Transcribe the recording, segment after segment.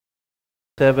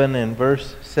7 and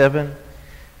verse 7.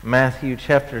 Matthew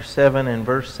chapter 7 and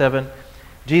verse 7.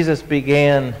 Jesus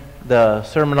began the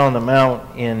Sermon on the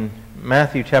Mount in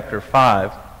Matthew chapter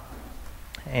 5.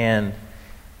 And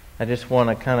I just want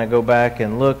to kind of go back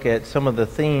and look at some of the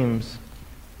themes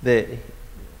that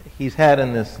he's had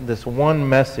in this one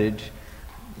message.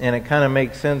 And it kind of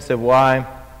makes sense of why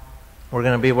we're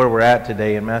going to be where we're at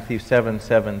today in Matthew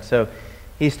 7:7. So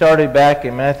he started back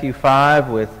in Matthew 5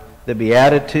 with the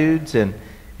Beatitudes and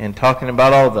talking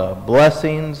about all the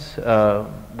blessings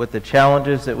with the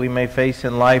challenges that we may face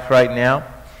in life right now.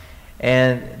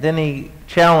 And then he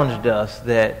challenged us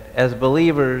that as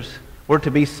believers, we're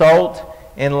to be salt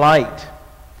and light.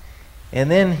 And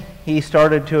then he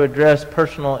started to address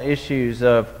personal issues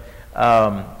of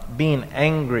being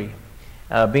angry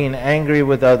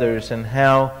with others, and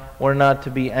how we're not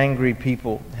to be angry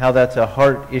people, how that's a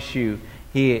heart issue.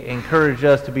 He encouraged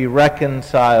us to be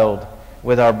reconciled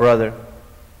with our brother.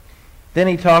 Then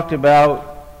he talked about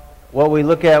what we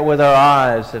look at with our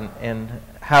eyes and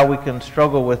how we can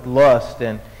struggle with lust,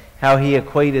 and how he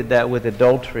equated that with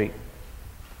adultery.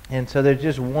 And so there's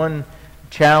just one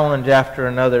challenge after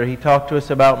another. He talked to us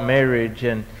about marriage,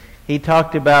 and he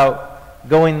talked about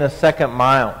going the second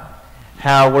mile,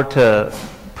 how we're to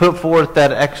put forth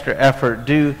that extra effort,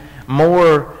 do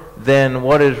more than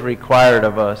what is required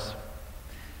of us.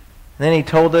 And then he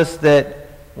told us that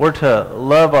we're to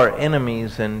love our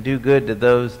enemies and do good to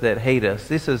those that hate us.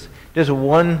 This is just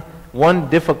one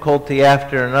difficulty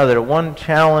after another, one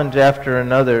challenge after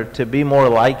another to be more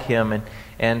like him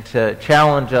and to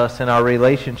challenge us in our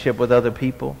relationship with other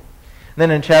people. And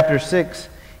then in chapter 6,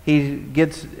 he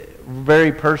gets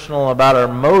very personal about our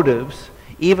motives,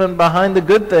 even behind the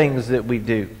good things that we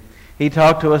do. He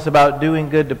talked to us about doing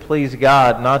good to please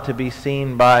God, not to be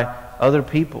seen by other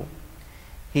people.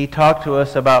 He talked to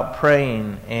us about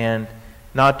praying, and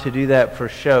not to do that for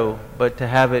show, but to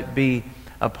have it be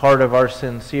a part of our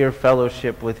sincere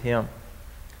fellowship with him.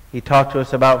 He talked to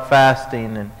us about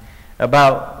fasting and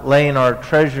about laying our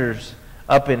treasures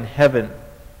up in heaven.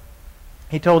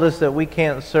 He told us that we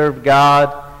can't serve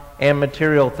God and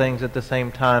material things at the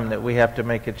same time, that we have to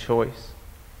make a choice.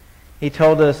 He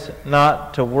told us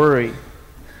not to worry,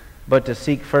 but to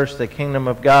seek first the kingdom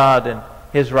of God and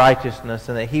his righteousness,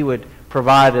 and that he would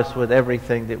provide us with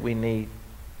everything that we need.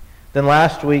 Then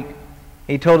last week,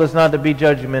 he told us not to be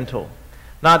judgmental,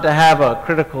 not to have a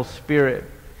critical spirit.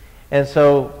 And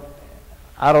so,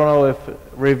 I don't know if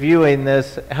reviewing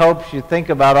this helps you think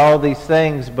about all these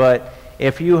things, but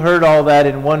if you heard all that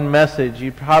in one message,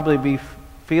 you'd probably be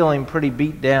feeling pretty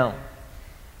beat down.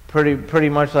 Pretty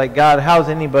much like, God, how's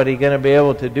anybody going to be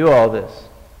able to do all this?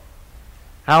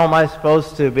 How am I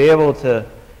supposed to be able to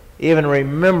even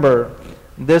remember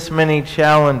this many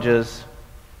challenges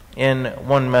in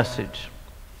one message?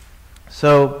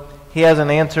 So he has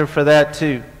an answer for that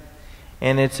too.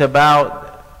 And it's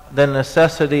about the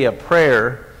necessity of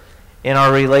prayer in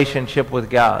our relationship with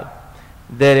God.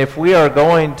 That if we are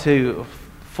going to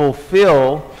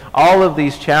fulfill all of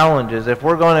these challenges, if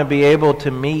we're going to be able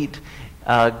to meet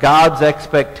God's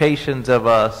expectations of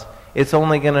us, it's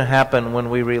only going to happen when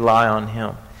we rely on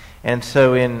him. And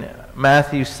so in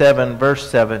Matthew 7, verse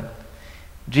 7,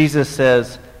 Jesus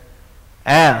says,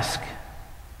 "Ask,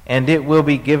 and it will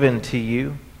be given to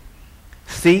you.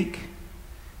 Seek,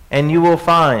 and you will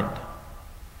find.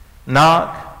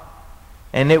 Knock,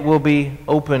 and it will be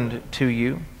opened to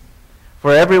you.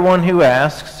 For everyone who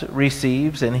asks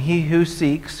receives, and he who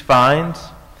seeks finds,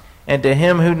 and to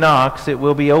him who knocks it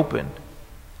will be opened.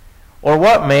 Or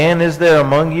what man is there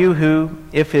among you who,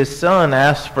 if his son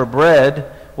asks for bread,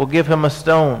 will give him a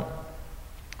stone?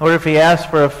 Or if he asks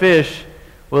for a fish,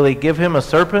 will he give him a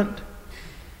serpent?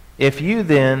 If you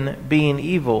then, being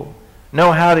evil,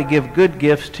 know how to give good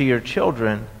gifts to your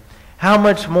children, how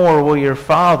much more will your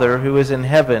Father who is in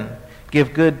heaven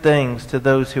give good things to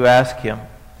those who ask him?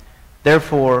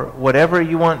 Therefore, whatever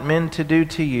you want men to do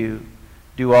to you,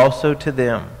 do also to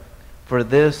them. For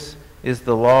this is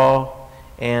the law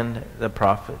and the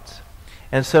prophets."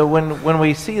 And so when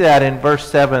we see that in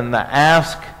verse 7, the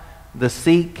ask, the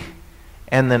seek,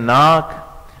 and the knock,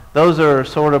 those are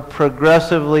sort of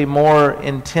progressively more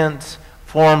intense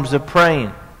forms of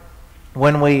praying.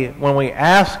 When we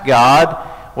ask God,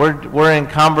 we're in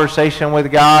conversation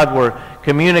with God, we're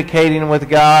communicating with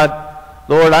God.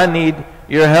 Lord, I need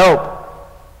your help.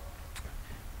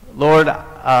 Lord,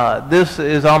 this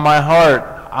is on my heart.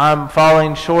 I'm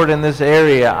falling short in this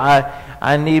area.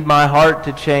 I need my heart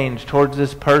to change towards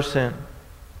this person.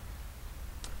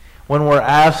 When we're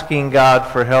asking God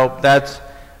for help, that's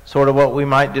sort of what we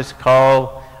might just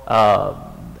call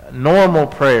normal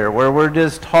prayer, where we're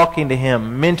just talking to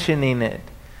him, mentioning it,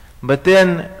 But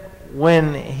then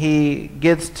when he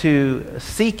gets to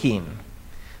seeking,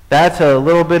 that's a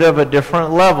little bit of a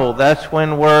different level. That's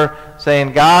when we're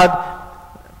saying, God,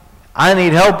 I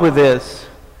need help with this,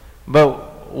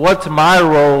 but what's my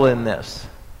role in this?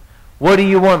 What do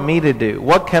you want me to do?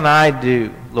 What can I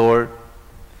do, Lord?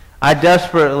 I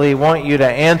desperately want you to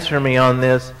answer me on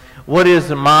this. What is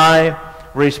my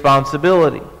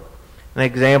responsibility? An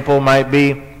example might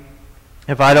be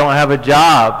if I don't have a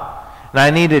job and I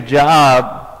need a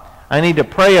job, I need to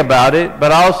pray about it,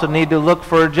 but I also need to look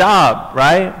for a job,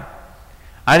 right?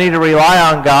 I need to rely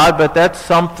on God, but that's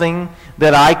something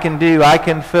that I can do. I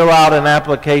can fill out an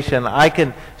application. I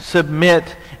can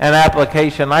submit an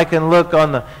application. I can look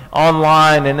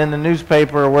online and in the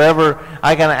newspaper or wherever.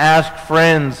 I can ask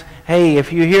friends, hey,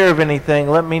 if you hear of anything,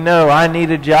 let me know. I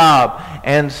need a job.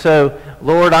 And so,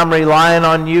 Lord, I'm relying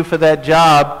on you for that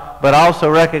job, but also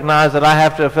recognize that I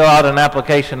have to fill out an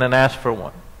application and ask for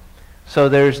one. So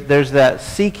there's that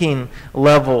seeking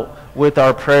level with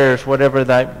our prayers, whatever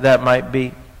that might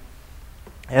be.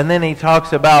 And then he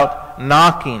talks about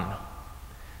knocking.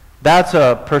 That's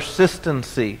a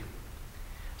persistency.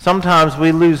 Sometimes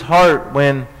we lose heart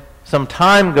when some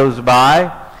time goes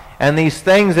by and these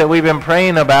things that we've been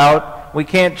praying about, we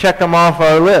can't check them off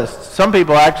our list. Some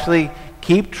people actually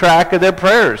keep track of their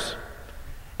prayers.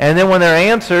 And then when they're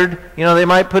answered, they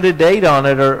might put a date on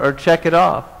it or check it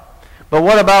off. But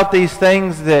what about these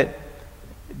things that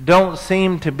don't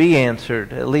seem to be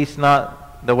answered, at least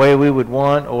not the way we would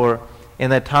want or in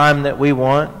the time that we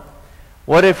want?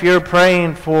 What if you're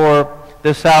praying for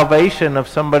the salvation of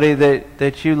somebody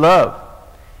that you love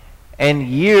and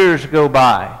years go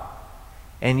by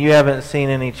and you haven't seen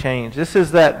any change? This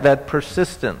is that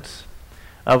persistence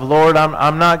of, Lord,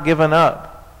 I'm not giving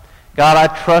up. God, I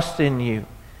trust in you.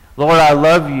 Lord, I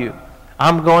love you.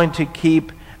 I'm going to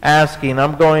keep asking.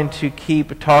 I'm going to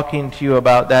keep talking to you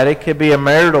about that. It could be a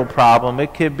marital problem.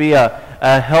 It could be a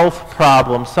health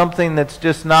problem, something that's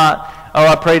just not,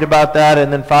 I prayed about that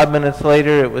and then 5 minutes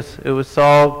later it was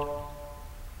solved.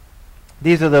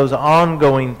 These are those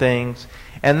ongoing things,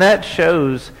 and that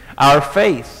shows our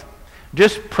faith.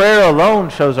 Just prayer alone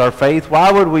shows our faith.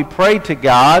 Why would we pray to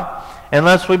God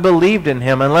unless we believed in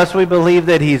him, unless we believe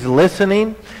that he's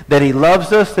listening, that he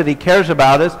loves us, that he cares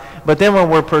about us? But then when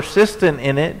we're persistent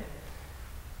in it,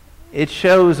 it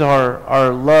shows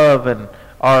our love and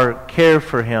our care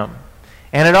for him.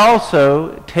 And it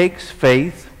also takes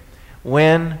faith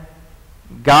when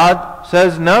God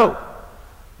says no,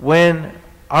 when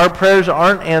our prayers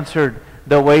aren't answered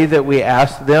the way that we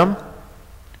ask them.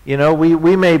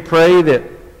 We may pray that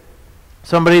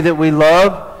somebody that we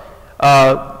love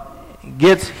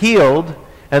gets healed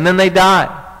and then they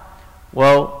die.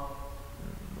 Well,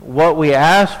 what we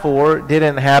asked for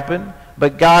didn't happen,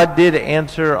 but God did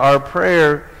answer our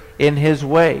prayer in his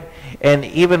way. And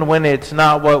even when it's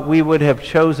not what we would have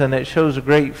chosen, it shows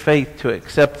great faith to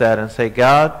accept that and say,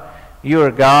 God, you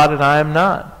are God and I am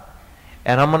not.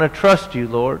 And I'm going to trust you,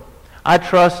 Lord. I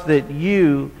trust that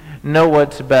you know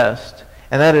what's best.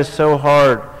 And that is so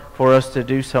hard for us to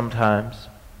do sometimes.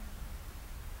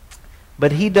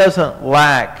 But he doesn't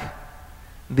lack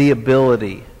the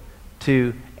ability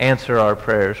to answer our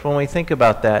prayers. When we think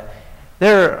about that,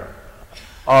 there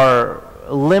are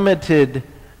limited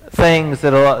things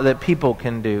that people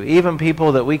can do. Even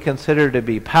people that we consider to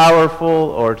be powerful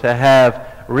or to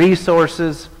have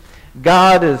resources.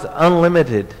 God is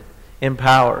unlimited in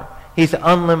power. He's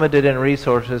unlimited in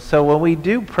resources. So when we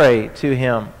do pray to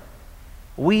him,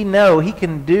 we know he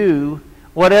can do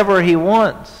whatever he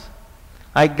wants.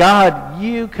 Like, God,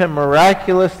 you can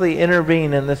miraculously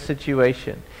intervene in this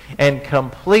situation and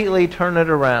completely turn it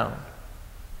around.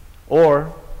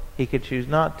 Or he could choose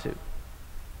not to.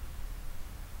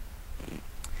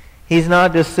 He's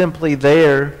not just simply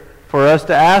there for us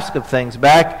to ask of things.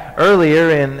 Back earlier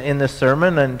in the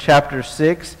sermon in chapter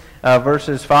 6,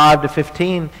 verses 5 to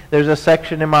 15, there's a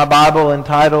section in my Bible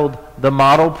entitled The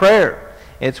Model Prayer.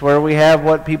 It's where we have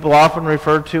what people often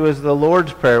refer to as the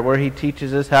Lord's Prayer, where he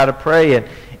teaches us how to pray. And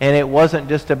it wasn't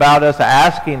just about us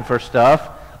asking for stuff,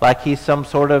 like he's some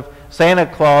sort of Santa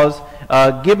Claus,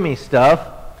 give me stuff.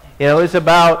 It's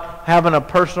about having a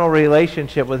personal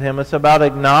relationship with him. It's about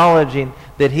acknowledging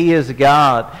that he is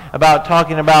God. About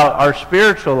talking about our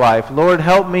spiritual life. Lord,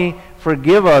 help me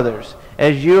forgive others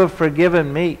as you have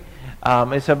forgiven me.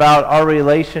 It's about our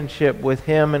relationship with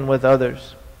him and with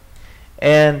others.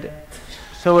 And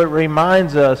so it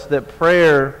reminds us that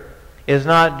prayer is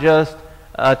not just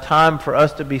a time for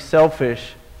us to be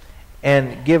selfish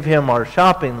and give him our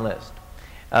shopping list.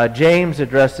 James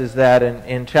addresses that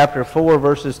in chapter 4,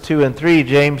 verses 2 and 3.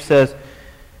 James says,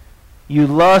 You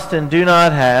lust and do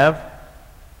not have.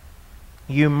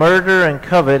 You murder and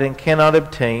covet and cannot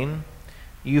obtain.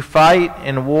 You fight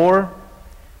and war,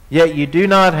 yet you do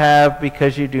not have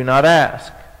because you do not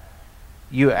ask.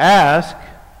 You ask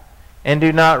and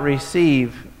do not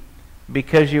receive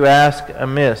because you ask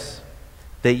amiss,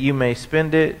 that you may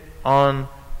spend it on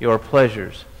your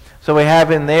pleasures. So we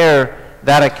have in there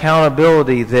that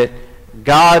accountability that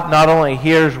God not only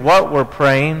hears what we're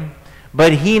praying,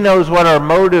 but He knows what our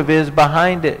motive is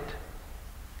behind it.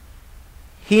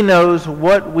 He knows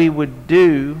what we would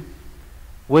do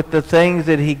with the things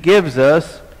that He gives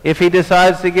us if He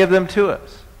decides to give them to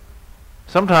us.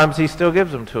 Sometimes He still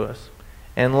gives them to us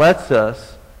and lets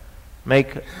us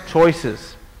make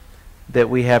choices that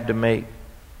we have to make.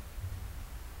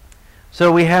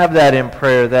 So we have that in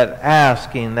prayer, that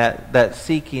asking, that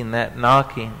seeking, that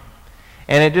knocking.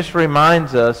 And it just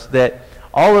reminds us that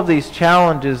all of these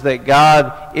challenges that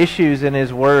God issues in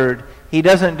His Word, He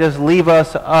doesn't just leave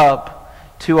us up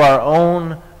to our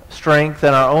own strength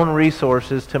and our own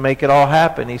resources to make it all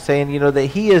happen. He's saying, that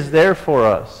He is there for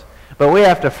us. But we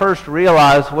have to first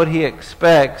realize what He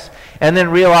expects, and then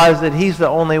realize that He's the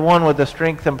only one with the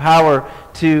strength and power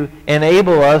to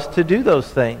enable us to do those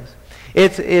things.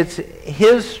 It's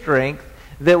His strength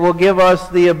that will give us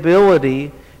the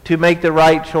ability to make the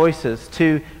right choices,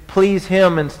 to please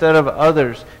Him instead of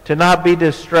others, to not be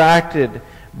distracted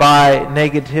by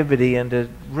negativity, and to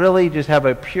really just have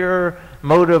a pure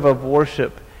motive of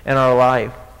worship in our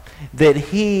life. That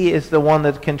He is the one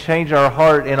that can change our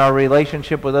heart in our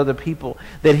relationship with other people.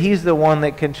 That He's the one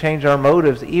that can change our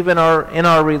motives, even in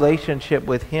our relationship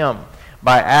with Him,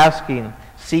 by asking,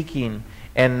 seeking,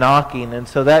 and knocking. And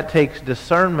so that takes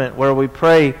discernment, where we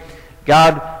pray,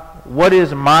 God, what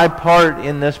is my part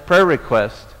in this prayer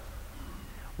request?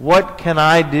 What can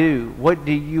I do? What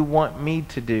do you want me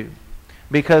to do?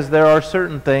 Because there are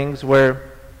certain things where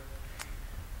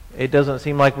it doesn't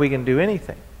seem like we can do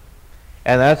anything.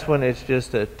 And that's when it's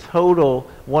just a total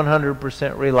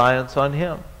 100% reliance on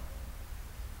Him.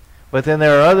 But then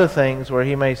there are other things where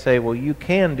He may say, well, you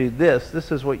can do this.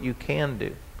 This is what you can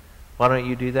do. Why don't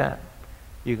you do that?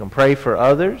 You can pray for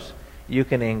others. You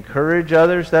can encourage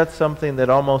others. That's something that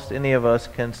almost any of us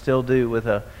can still do with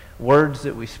words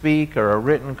that we speak, or a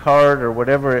written card, or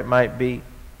whatever it might be.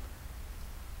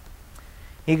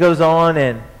 He goes on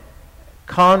and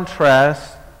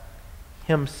contrasts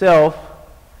Himself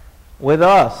with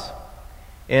us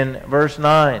in verse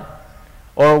 9.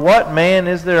 Or what man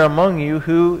is there among you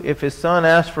who, if his son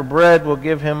asks for bread, will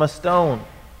give him a stone?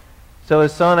 So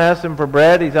his son asks him for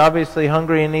bread. He's obviously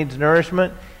hungry and needs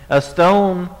nourishment. A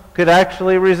stone could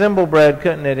actually resemble bread,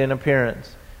 couldn't it, in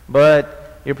appearance?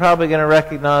 But you're probably going to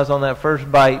recognize on that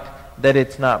first bite that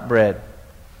it's not bread.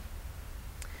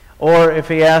 Or if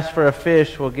he asks for a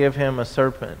fish, we'll give him a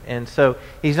serpent. And so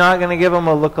He's not going to give him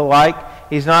a look-alike.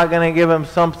 He's not going to give him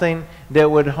something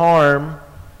that would harm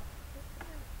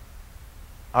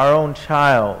our own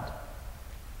child.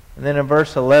 And then in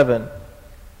verse 11,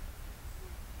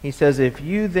 He says, if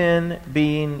you then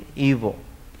being evil.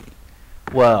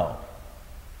 Well,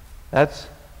 that's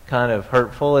kind of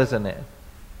hurtful, isn't it?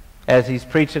 As He's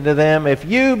preaching to them, if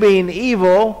you being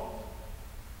evil.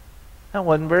 That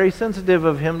wasn't very sensitive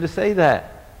of Him to say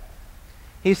that.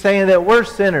 He's saying that we're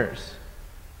sinners.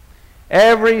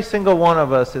 Every single one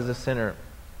of us is a sinner.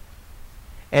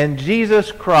 And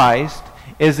Jesus Christ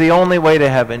is the only way to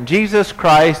heaven. Jesus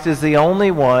Christ is the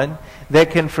only one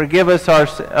that can forgive us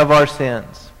of our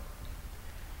sins.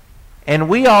 And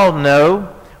we all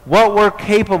know what we're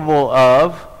capable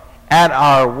of at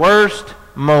our worst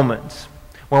moments.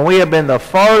 When we have been the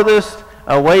farthest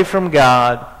away from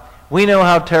God, we know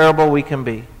how terrible we can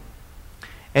be.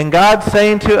 And God's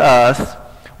saying to us,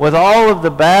 with all of the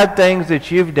bad things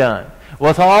that you've done,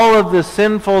 with all of the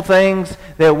sinful things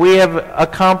that we have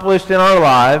accomplished in our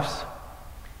lives,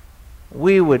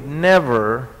 we would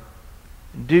never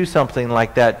do something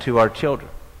like that to our children.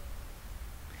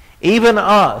 Even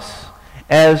us,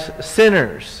 as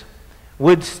sinners,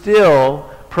 would still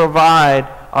provide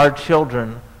our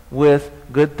children with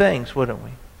good things, wouldn't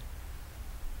we?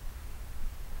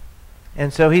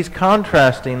 And so He's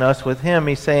contrasting us with Him.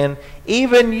 He's saying,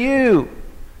 even you,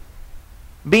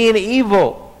 being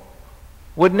evil,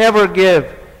 would never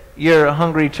give your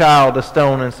hungry child a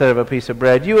stone instead of a piece of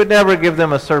bread. You would never give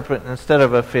them a serpent instead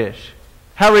of a fish.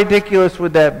 How ridiculous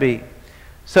would that be?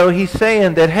 So He's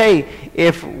saying that, hey,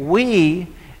 if we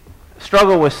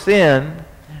struggle with sin,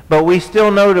 but we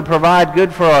still know to provide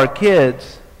good for our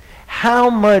kids, how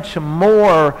much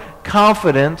more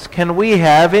confidence can we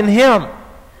have in Him?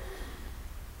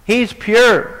 He's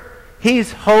pure.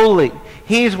 He's holy.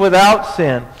 He's without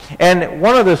sin. And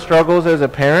one of the struggles as a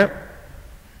parent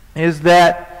is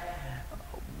that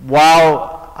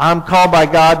while I'm called by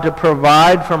God to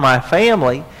provide for my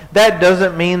family, that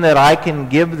doesn't mean that I can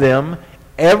give them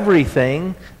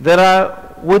everything that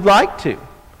I would like to.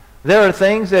 There are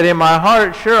things that in my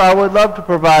heart, sure, I would love to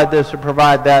provide this or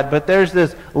provide that, but there's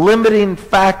this limiting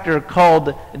factor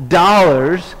called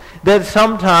dollars that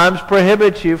sometimes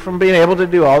prohibits you from being able to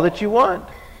do all that you want.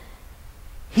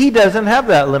 He doesn't have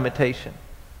that limitation.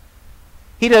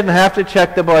 He doesn't have to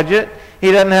check the budget.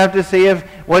 He doesn't have to see if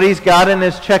what he's got in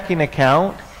his checking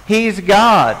account. He's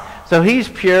God. So he's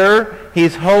pure,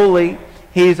 he's holy,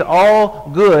 he's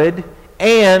all good,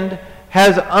 and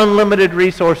has unlimited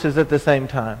resources at the same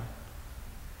time.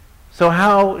 So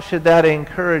how should that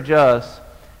encourage us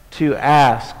to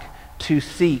ask, to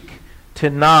seek, to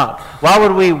knock? Why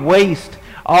would we waste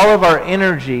all of our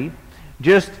energy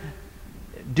just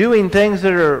doing things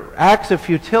that are acts of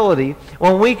futility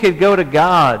when we could go to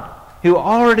God who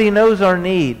already knows our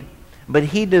need, but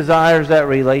he desires that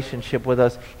relationship with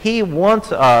us. He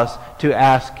wants us to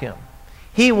ask him.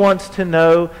 He wants to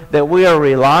know that we are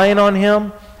relying on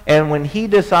him, and when he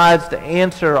decides to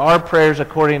answer our prayers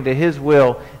according to his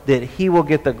will, that he will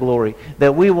get the glory,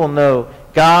 that we will know,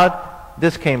 God,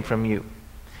 this came from you.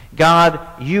 God,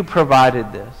 you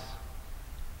provided this.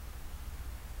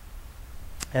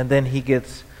 And then he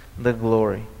gets the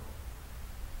glory.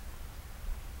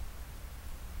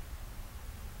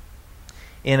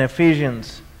 In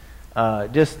Ephesians,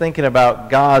 just thinking about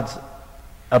God's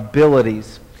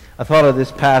abilities, I thought of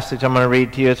this passage I'm going to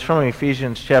read to you. It's from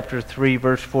Ephesians chapter 3,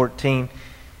 verse 14. It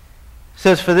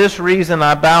says, "For this reason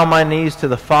I bow my knees to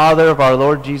the Father of our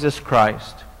Lord Jesus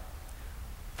Christ,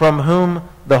 from whom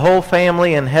the whole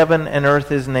family in heaven and earth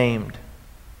is named,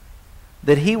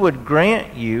 that he would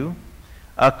grant you,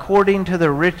 according to the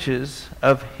riches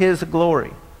of his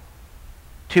glory,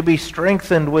 to be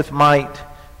strengthened with might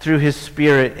through his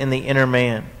Spirit in the inner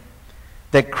man,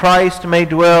 that Christ may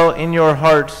dwell in your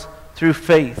hearts through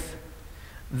faith,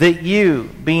 that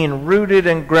you, being rooted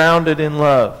and grounded in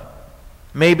love,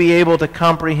 may be able to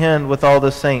comprehend with all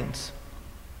the saints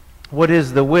what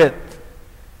is the width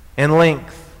and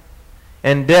length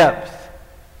and depth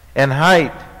and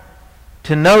height,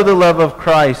 to know the love of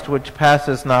Christ which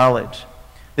passes knowledge,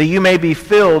 that you may be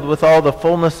filled with all the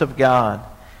fullness of God.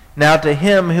 Now to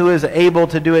him who is able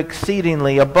to do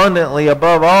exceedingly abundantly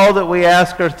above all that we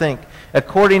ask or think,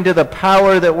 according to the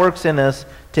power that works in us,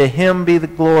 to him be the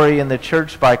glory in the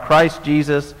church by Christ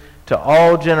Jesus to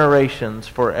all generations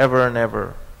forever and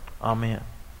ever. Amen."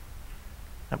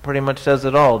 That pretty much says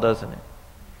it all, doesn't it?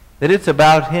 That it's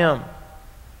about him.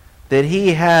 That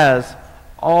he has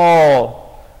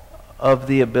all of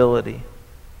the ability.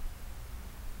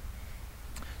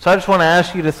 So I just want to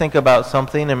ask you to think about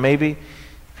something, and maybe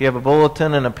if you have a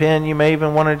bulletin and a pen, you may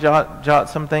even want to jot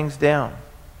some things down.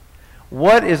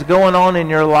 What is going on in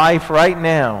your life right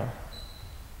now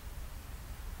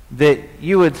that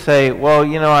you would say, well,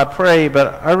 you know, I pray,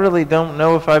 but I really don't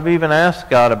know if I've even asked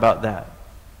God about that?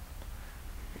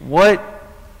 What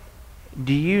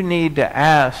do you need to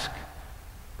ask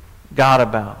God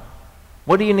about?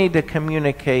 What do you need to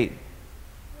communicate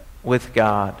with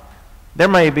God? There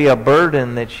may be a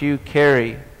burden that you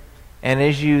carry, and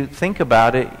as you think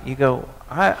about it, you go,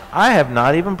 I have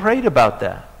not even prayed about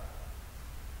that.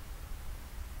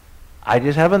 I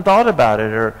just haven't thought about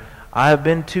it, or I have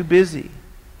been too busy.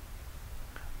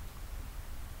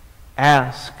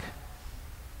 Ask.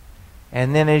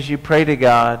 And then as you pray to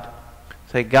God,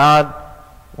 say, God,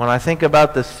 when I think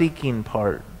about the seeking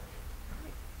part,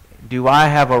 do I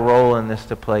have a role in this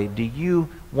to play? Do you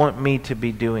want me to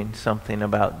be doing something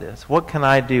about this? What can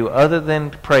I do other than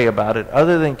pray about it,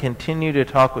 other than continue to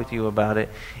talk with you about it?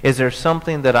 Is there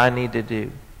something that I need to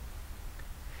do?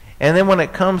 And then when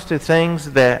it comes to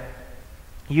things that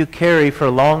you carry for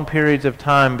long periods of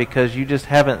time because you just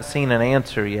haven't seen an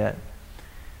answer yet,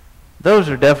 those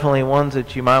are definitely ones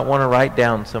that you might want to write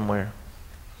down somewhere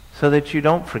so that you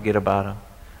don't forget about them,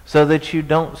 so that you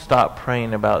don't stop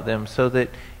praying about them, so that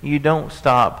you don't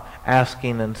stop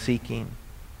asking and seeking.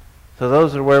 So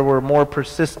those are where we're more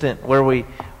persistent, where we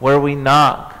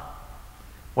knock,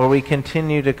 where we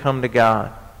continue to come to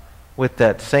God with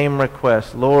that same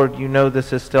request. Lord, you know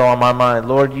this is still on my mind.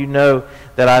 Lord, you know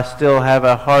that I still have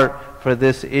a heart for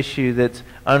this issue that's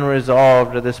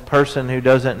unresolved, or this person who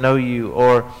doesn't know you,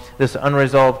 or this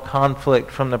unresolved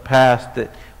conflict from the past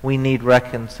that we need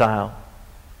reconciled.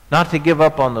 Not to give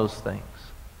up on those things.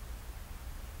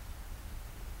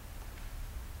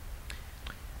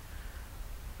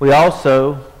 We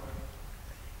also,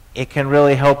 it can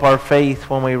really help our faith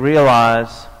when we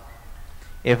realize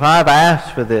if I've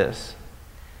asked for this,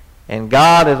 and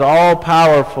God is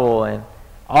all-powerful and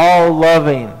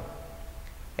all-loving,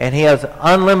 and He has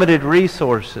unlimited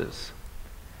resources,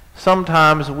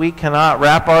 sometimes we cannot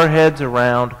wrap our heads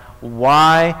around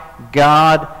why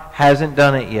God hasn't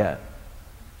done it yet.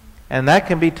 And that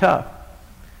can be tough.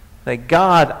 Like,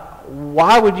 God,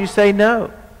 why would you say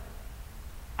no?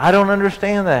 I don't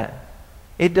understand that.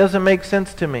 It doesn't make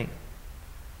sense to me.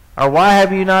 Or why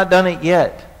have you not done it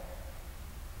yet?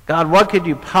 God, what could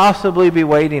you possibly be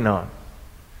waiting on?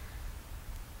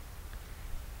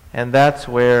 And that's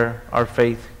where our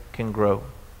faith can grow.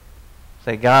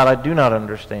 Say, God, I do not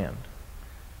understand.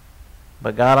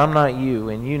 But God, I'm not you,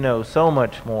 and you know so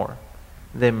much more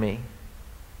than me.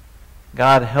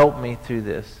 God, help me through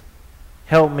this.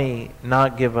 Help me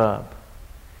not give up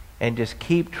and just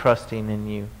keep trusting in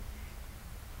you.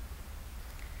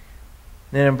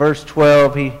 Then in verse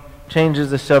 12, he changes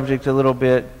the subject a little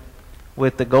bit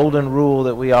with the golden rule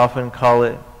that we often call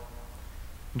it.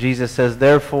 Jesus says,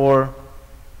 therefore,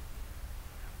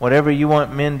 whatever you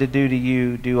want men to do to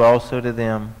you, do also to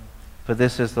them, for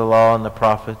this is the law and the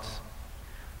prophets.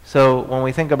 So when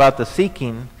we think about the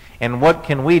seeking and what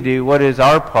can we do, what is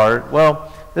our part,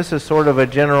 well, this is sort of a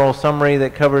general summary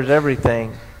that covers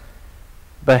everything.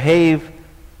 Behave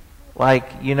like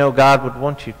you know God would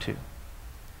want you to.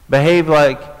 Behave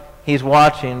like He's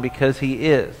watching, because He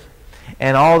is.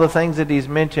 And all the things that He's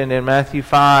mentioned in Matthew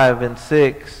 5 and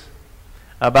 6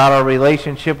 about our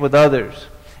relationship with others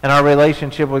and our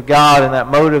relationship with God and that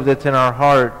motive that's in our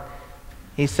heart,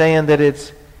 He's saying that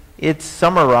it's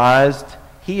summarized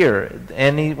here.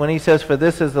 And when He says, for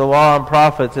this is the law and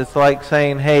prophets, it's like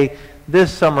saying, hey,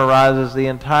 this summarizes the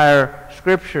entire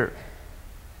Scripture.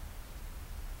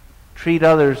 Treat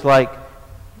others like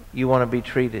you want to be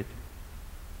treated.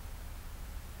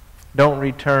 Don't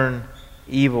return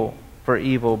evil for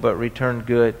evil, but return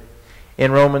good.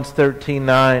 In Romans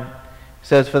 13:9, it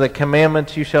says, for the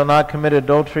commandments, you shall not commit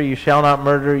adultery, you shall not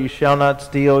murder, you shall not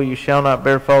steal, you shall not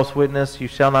bear false witness, you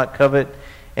shall not covet.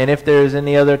 And if there is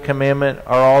any other commandment,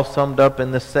 are all summed up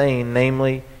in the saying,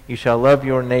 namely, you shall love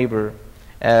your neighbor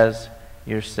as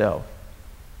yourself.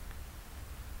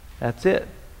 That's it.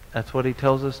 That's what He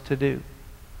tells us to do.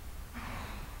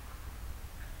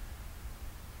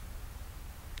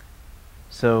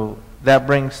 So that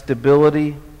brings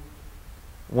stability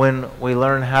when we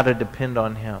learn how to depend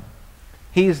on Him.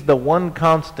 He's the one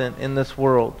constant in this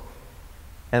world,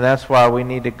 and that's why we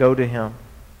need to go to Him.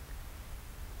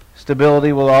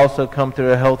 Stability will also come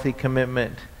through a healthy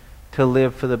commitment to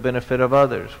live for the benefit of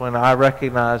others. When I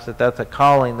recognize that that's a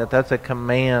calling, that that's a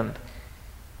command,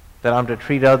 that I'm to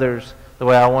treat others the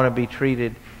way I want to be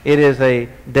treated, it is a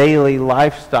daily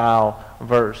lifestyle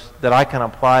verse that I can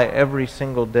apply every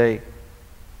single day.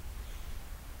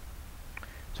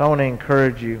 So I want to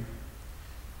encourage you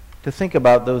to think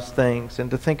about those things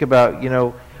and to think about,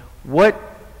 what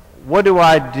do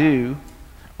I do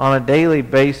on a daily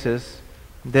basis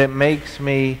that makes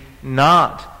me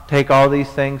not take all these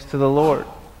things to the Lord?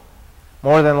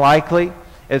 More than likely,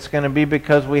 it's going to be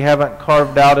because we haven't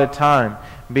carved out a time,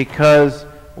 because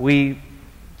we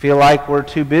feel like we're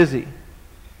too busy.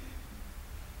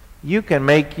 You can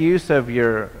make use of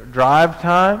your drive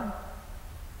time,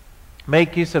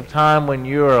 make use of time when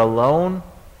you're alone,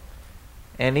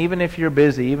 and even if you're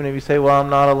busy, even if you say, well, I'm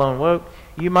not alone, well,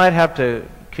 you might have to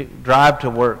drive to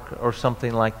work or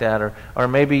something like that, or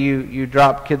maybe you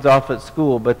drop kids off at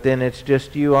school, but then it's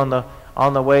just you on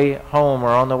the way home or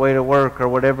on the way to work or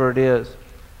whatever it is.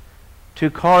 To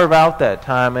carve out that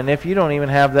time, and if you don't even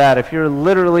have that, if you're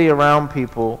literally around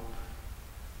people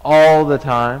all the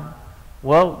time,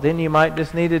 well, then you might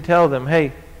just need to tell them,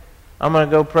 hey, I'm going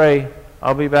to go pray.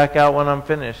 I'll be back out when I'm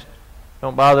finished.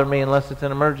 Don't bother me unless it's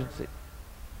an emergency.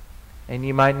 And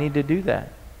you might need to do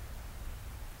that.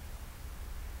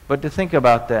 But to think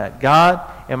about that. God,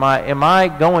 am I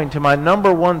going to my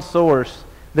number one source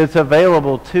that's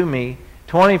available to me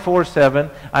 24/7?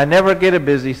 I never get a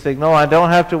busy signal. I don't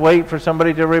have to wait for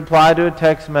somebody to reply to a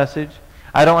text message.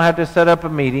 I don't have to set up a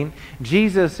meeting.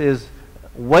 Jesus is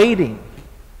waiting.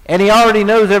 And He already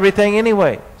knows everything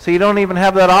anyway. So you don't even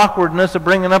have that awkwardness of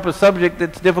bringing up a subject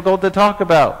that's difficult to talk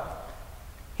about.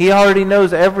 He already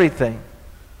knows everything.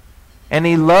 And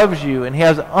He loves you, and He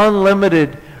has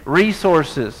unlimited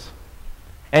resources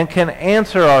and can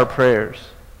answer our prayers.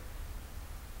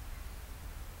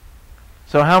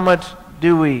 So how much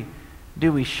do we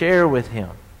share with Him?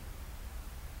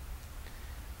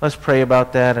 Let's pray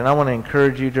about that. And I want to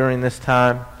encourage you during this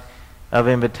time of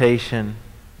invitation.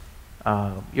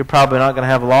 You're probably not going to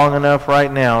have long enough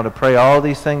right now to pray all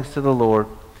these things to the Lord,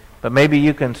 but maybe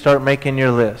you can start making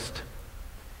your list.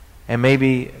 And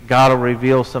maybe God will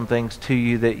reveal some things to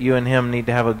you that you and him need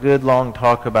to have a good long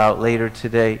talk about later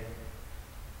today.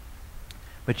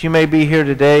 But you may be here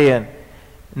today and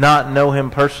not know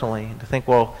him personally. To think,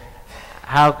 well,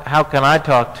 how can I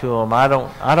talk to him? I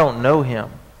don't know him.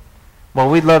 Well,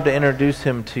 we'd love to introduce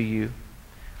him to you.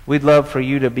 We'd love for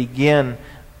you to begin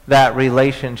that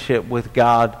relationship with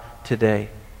God today.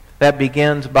 That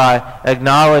begins by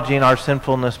acknowledging our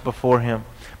sinfulness before him,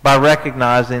 by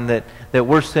recognizing that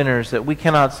we're sinners, that we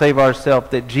cannot save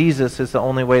ourselves, that Jesus is the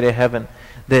only way to heaven,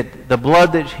 that the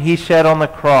blood that he shed on the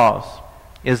cross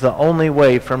is the only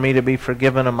way for me to be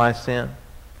forgiven of my sin.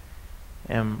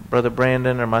 And Brother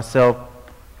Brandon or myself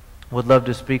would love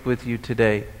to speak with you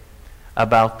today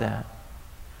about that.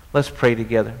 Let's pray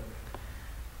together.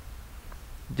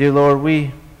 Dear Lord,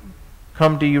 we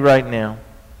come to you right now,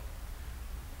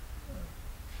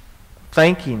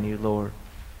 thanking you, Lord,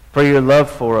 for your love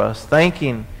for us,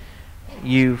 thanking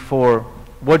you for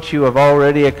what you have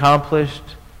already accomplished,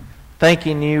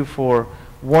 thanking you for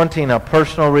wanting a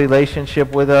personal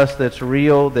relationship with us that's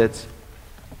real, that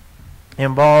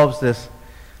involves this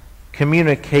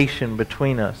communication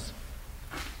between us.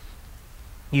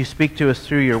 You speak to us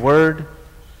through your word.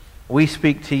 We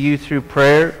speak to you through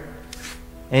prayer.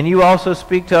 And you also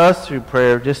speak to us through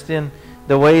prayer, just in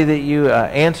the way that you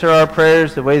answer our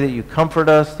prayers, the way that you comfort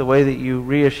us, the way that you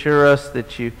reassure us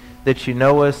that you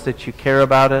know us, that you care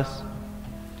about us.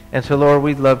 And so, Lord,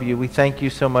 we love you. We thank you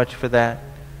so much for that.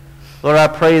 Lord, I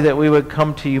pray that we would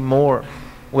come to you more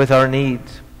with our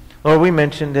needs. Lord, we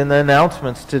mentioned in the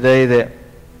announcements today that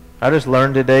I just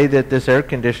learned today that this air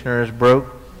conditioner is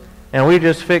broke. And we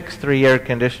just fixed 3 air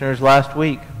conditioners last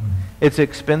week. It's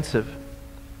expensive.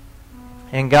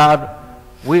 And God,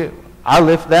 I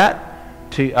lift that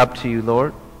up to you,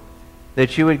 Lord,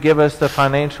 that you would give us the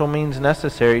financial means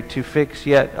necessary to fix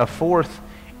yet a 4th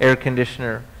air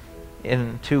conditioner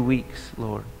in 2 weeks,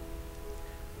 Lord.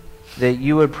 That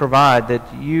you would provide, that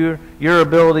your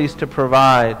abilities to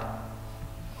provide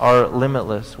are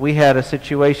limitless. We had a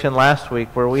situation last week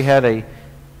where we had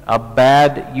a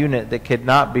bad unit that could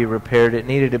not be repaired. It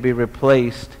needed to be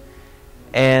replaced,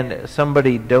 and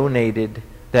somebody donated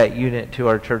that unit to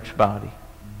our church body.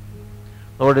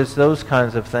 Lord, it's those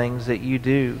kinds of things that you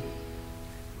do,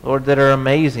 Lord, that are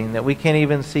amazing, that we can't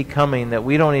even see coming, that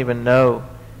we don't even know.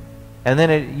 And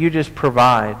then you just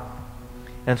provide.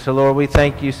 And so, Lord, we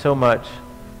thank you so much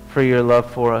for your love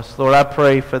for us. Lord, I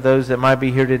pray for those that might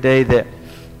be here today that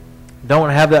don't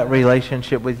have that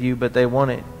relationship with you, but they want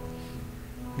it.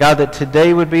 God, that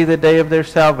today would be the day of their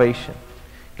salvation.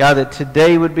 God, that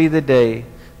today would be the day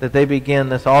that they begin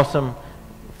this awesome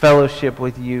fellowship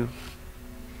with you.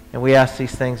 And we ask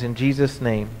these things in Jesus'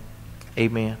 name.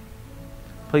 Amen.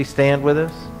 Please stand with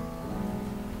us.